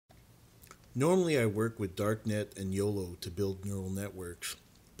Normally I work with Darknet and YOLO to build neural networks,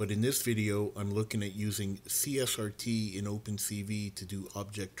 but in this video I'm looking at using CSRT in OpenCV to do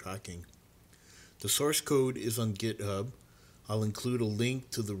object tracking. The source code is on GitHub. I'll include a link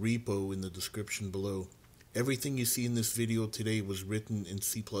to the repo in the description below. Everything you see in this video today was written in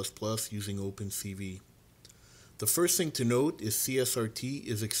C++ using OpenCV. The first thing to note is CSRT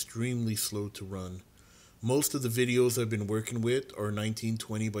is extremely slow to run. Most of the videos I've been working with are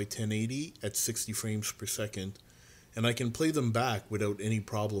 1920 by 1080 at 60 frames per second, and I can play them back without any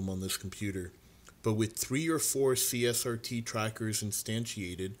problem on this computer. But with 3 or 4 CSRT trackers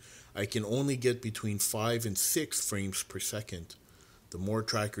instantiated, I can only get between 5 and 6 frames per second. The more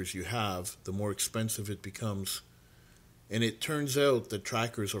trackers you have, the more expensive it becomes. And it turns out that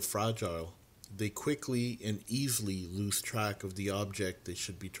trackers are fragile. They quickly and easily lose track of the object they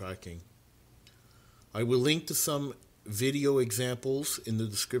should be tracking. I will link to some video examples in the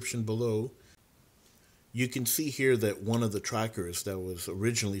description below. You can see here that one of the trackers that was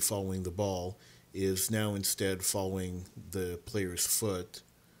originally following the ball is now instead following the player's foot.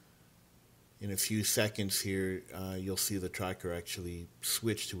 In a few seconds here, you'll see the tracker actually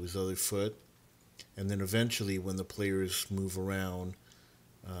switch to his other foot. And then eventually when the players move around,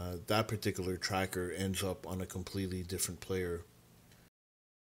 that particular tracker ends up on a completely different player.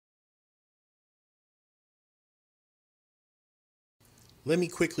 Let me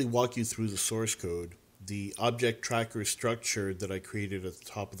quickly walk you through the source code. The object tracker structure that I created at the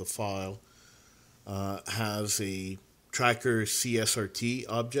top of the file has a tracker CSRT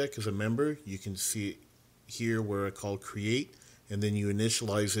object as a member. You can see it here where I call create, and then you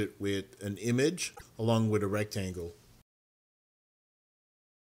initialize it with an image along with a rectangle.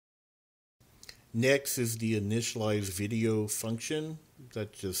 Next is the initialize video function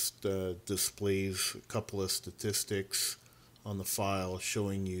that just displays a couple of statistics on the file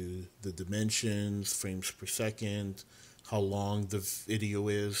showing you the dimensions, frames per second, how long the video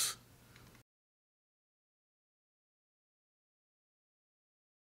is.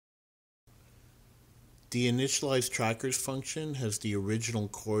 The initialize trackers function has the original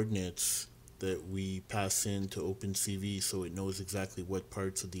coordinates that we pass into OpenCV so it knows exactly what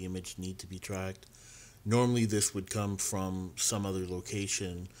parts of the image need to be tracked. Normally this would come from some other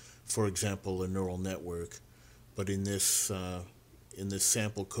location, for example a neural network. But in this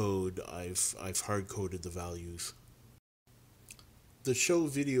sample code, I've hard-coded the values. The show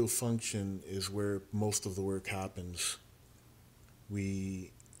video function is where most of the work happens.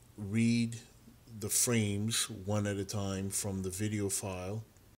 We read the frames one at a time from the video file.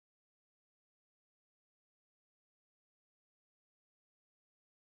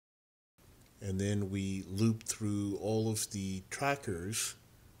 And then we loop through all of the trackers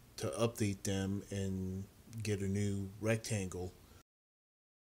to update them and get a new rectangle.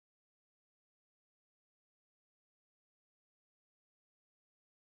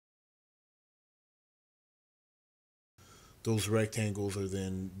 Those rectangles are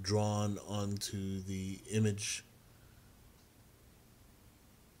then drawn onto the image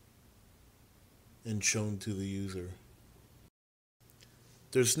and shown to the user.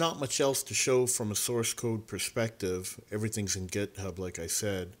 There's not much else to show from a source code perspective. Everything's in GitHub, like I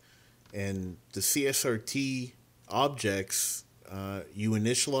said. And the CSRT objects, you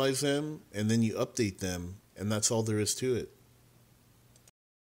initialize them and then you update them, and that's all there is to it.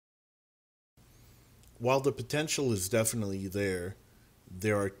 While the potential is definitely there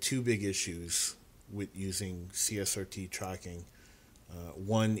are two big issues with using CSRT tracking.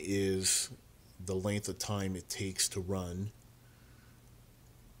 One is the length of time it takes to run,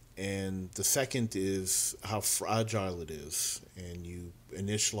 and the second is how fragile it is. And you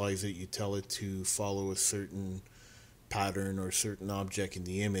initialize it, you tell it to follow a certain pattern or a certain object in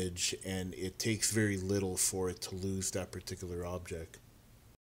the image, and it takes very little for it to lose that particular object.